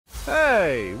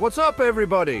Hey, what's up,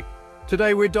 everybody?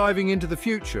 Today we're diving into the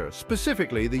future,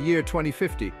 specifically the year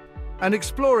 2050, and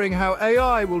exploring how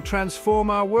AI will transform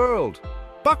our world.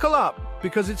 Buckle up,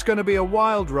 because it's going to be a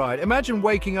wild ride. Imagine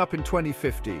waking up in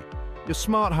 2050. Your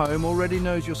smart home already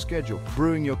knows your schedule,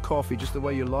 brewing your coffee just the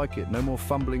way you like it. No more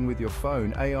fumbling with your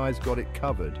phone. AI's got it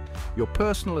covered. Your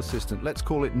personal assistant, let's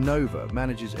call it Nova,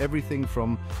 manages everything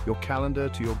from your calendar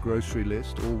to your grocery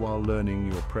list, all while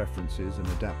learning your preferences and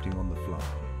adapting on the fly.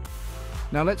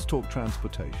 Now let's talk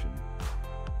transportation.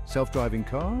 Self-driving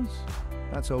cars?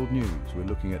 That's old news. We're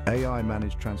looking at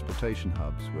AI-managed transportation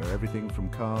hubs where everything from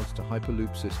cars to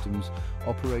Hyperloop systems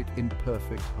operate in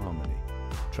perfect harmony.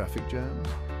 Traffic jams?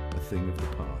 A thing of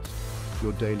the past.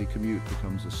 Your daily commute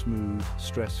becomes a smooth,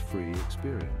 stress-free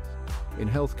experience. In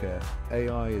healthcare,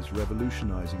 AI is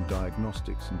revolutionizing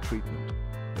diagnostics and treatment.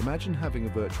 Imagine having a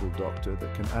virtual doctor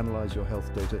that can analyze your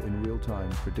health data in real time,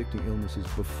 predicting illnesses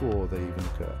before they even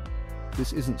occur.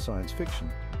 This isn't science fiction.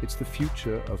 It's the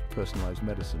future of personalized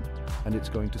medicine, and it's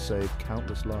going to save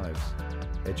countless lives.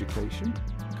 Education?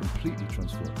 Completely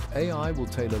transformed. AI will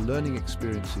tailor learning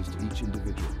experiences to each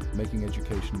individual, making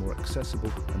education more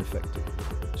accessible and effective.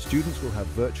 Students will have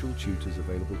virtual tutors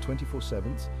available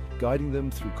 24/7, guiding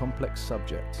them through complex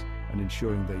subjects and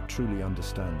ensuring they truly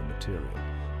understand the material.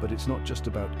 But it's not just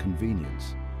about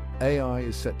convenience. AI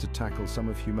is set to tackle some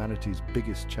of humanity's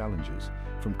biggest challenges.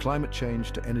 From climate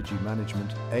change to energy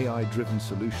management, AI-driven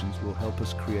solutions will help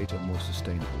us create a more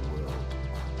sustainable world.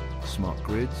 Smart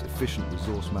grids, efficient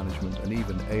resource management, and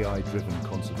even AI-driven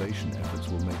conservation efforts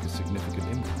will make a significant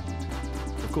impact.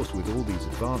 Of course, with all these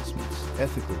advancements,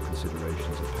 ethical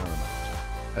considerations are paramount.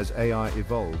 As AI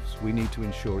evolves, we need to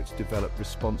ensure it's developed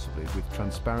responsibly with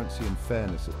transparency and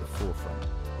fairness at the forefront.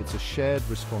 It's a shared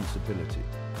responsibility,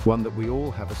 one that we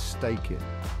all have a stake in.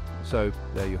 So,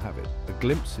 there you have it, a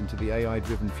glimpse into the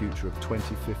AI-driven future of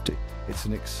 2050. It's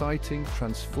an exciting,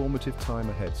 transformative time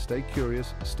ahead. Stay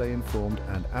curious, stay informed,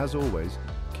 and as always,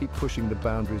 keep pushing the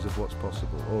boundaries of what's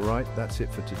possible. All right, that's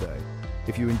it for today.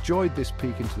 If you enjoyed this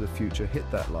peek into the future, hit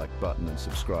that like button and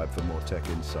subscribe for more tech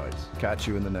insights. Catch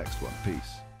you in the next one.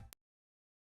 Peace.